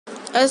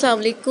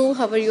Assalamualaikum,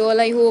 how are you all?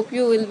 I hope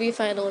you will be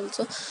fine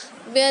also.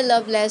 May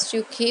Allah bless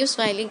you, keep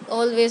smiling,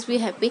 always be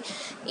happy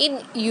in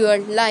your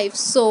life.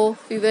 So,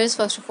 viewers,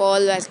 first of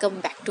all,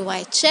 welcome back to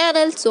my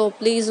channel. So,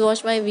 please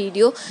watch my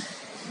video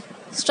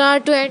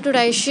start to end.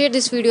 Today, I share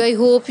this video. I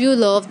hope you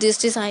love this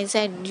designs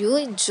and you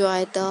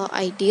enjoy the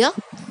idea.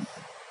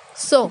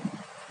 So,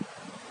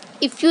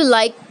 if you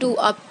like to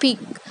pick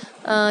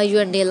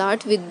your nail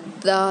art with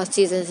the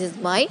seasons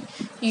in mind,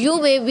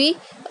 you may be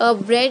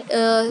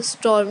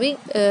brainstorming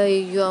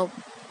your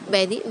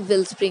many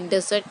will spring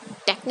doesn't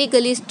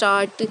technically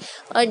start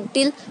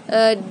until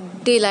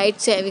daylight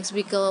savings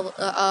become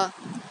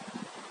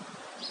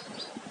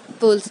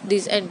pulls.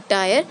 This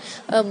entire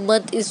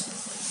month is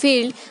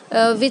filled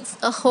with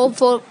a hope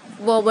for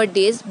warmer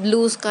days,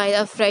 blue sky,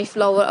 a fresh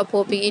flower are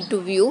popping into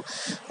view.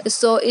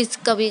 So it's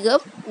coming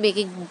up,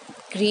 making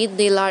green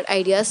nail art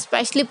ideas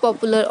especially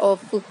popular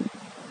of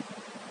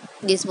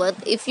this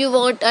month. If you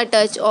want a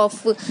touch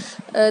of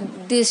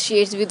these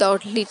shades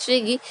without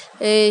literally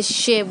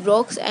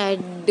shamrocks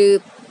and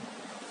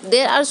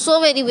there are so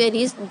many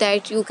berries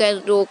that you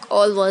can rock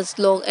all month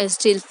long and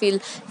still feel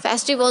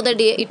festive on the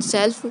day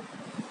itself.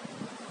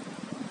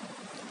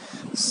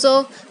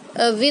 So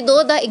we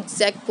know the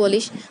exact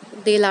polish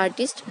nail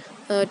artist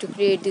to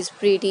create this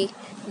pretty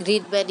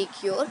green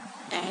manicure,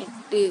 and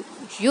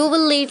you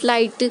will need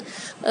light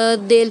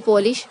nail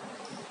polish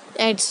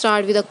and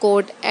start with a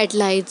coat at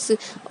lines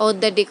on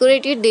the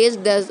decorated nails.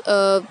 Does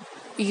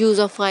use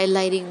a fine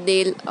lining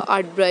nail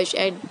art brush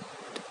and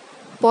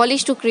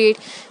polish to create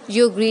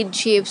your green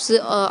shapes.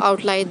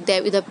 Outline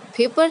them with a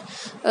paper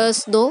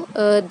snow,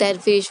 then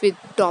finish with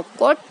top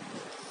coat.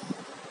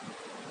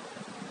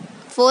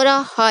 For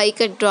a high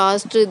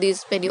contrast,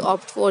 this menu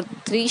opt for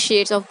three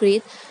shades of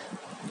green.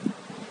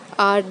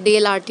 Are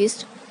nail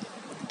artist,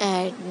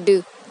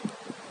 and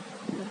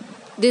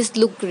this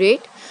look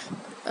great.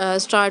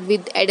 Start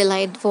with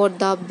Adeline for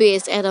the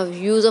base and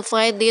use a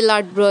fine nail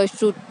art brush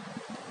to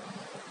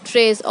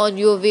trace on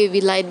your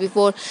wavy line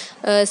before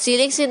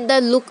sealing in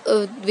the look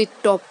with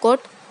top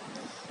coat.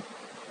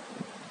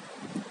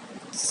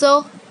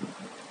 So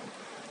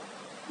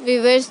we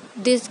wear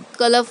this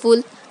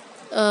colorful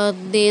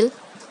nail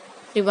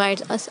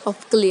reminds us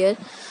of clear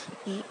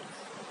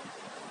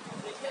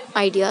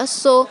ideas.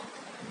 So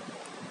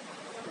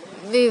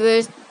we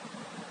wear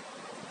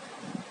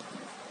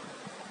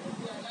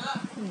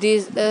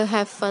this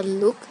have fun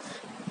look,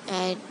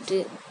 and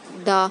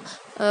the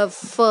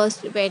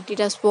first painted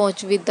a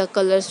sponge with the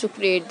colors to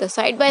create the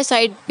side by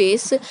side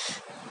base,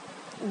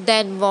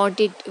 then mount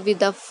it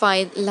with a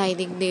fine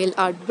lining nail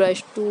art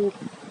brush to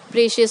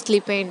preciously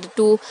paint the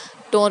two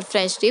tone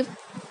French tip.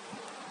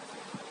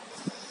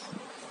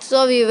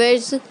 So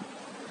viewers,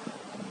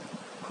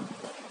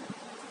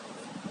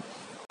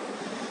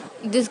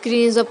 this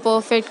green is a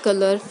perfect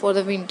color for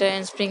the winter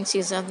and spring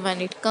season.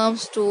 When it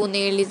comes to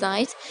nail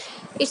designs,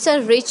 it's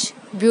a rich,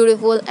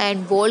 beautiful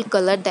and bold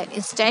color that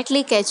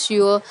instantly catches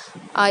your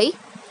eye.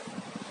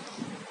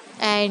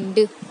 And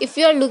if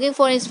you are looking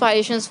for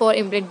inspirations for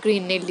emerald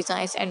green nail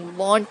designs and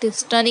want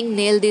stunning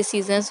nail this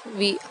seasons,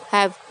 we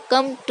have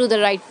come to the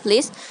right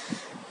place.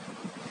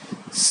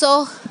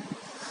 So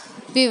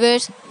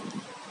viewers,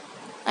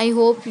 I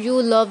hope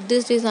you love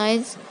these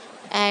designs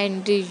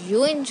and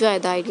you enjoy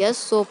the ideas.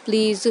 So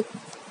please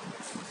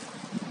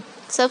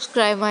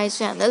subscribe my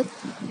channel.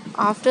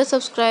 After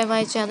subscribe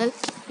my channel,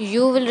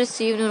 you will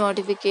receive new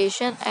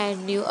notification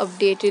and new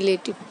update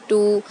related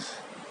to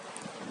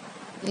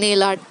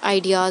nail art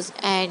ideas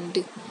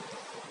and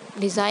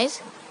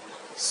designs.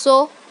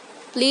 So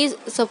please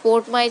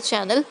support my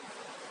channel,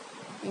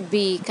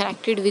 be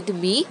connected with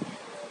me.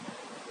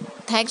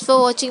 Thanks for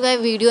watching my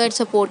video and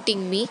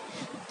supporting me.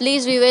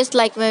 Please viewers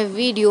like my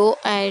video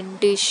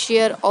and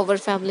share our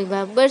family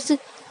members.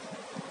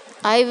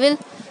 I will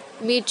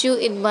meet you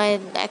in my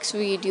next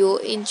video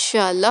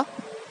inshallah.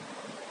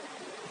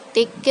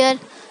 Take care.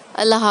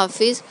 Allah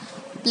Hafiz.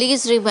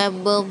 Please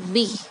remember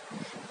me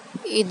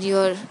in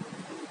your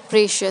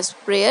precious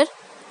prayer,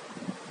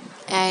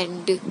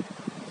 and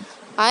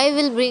I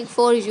will bring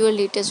for your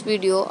latest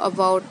video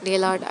about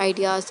nail art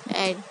ideas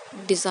and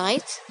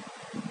designs.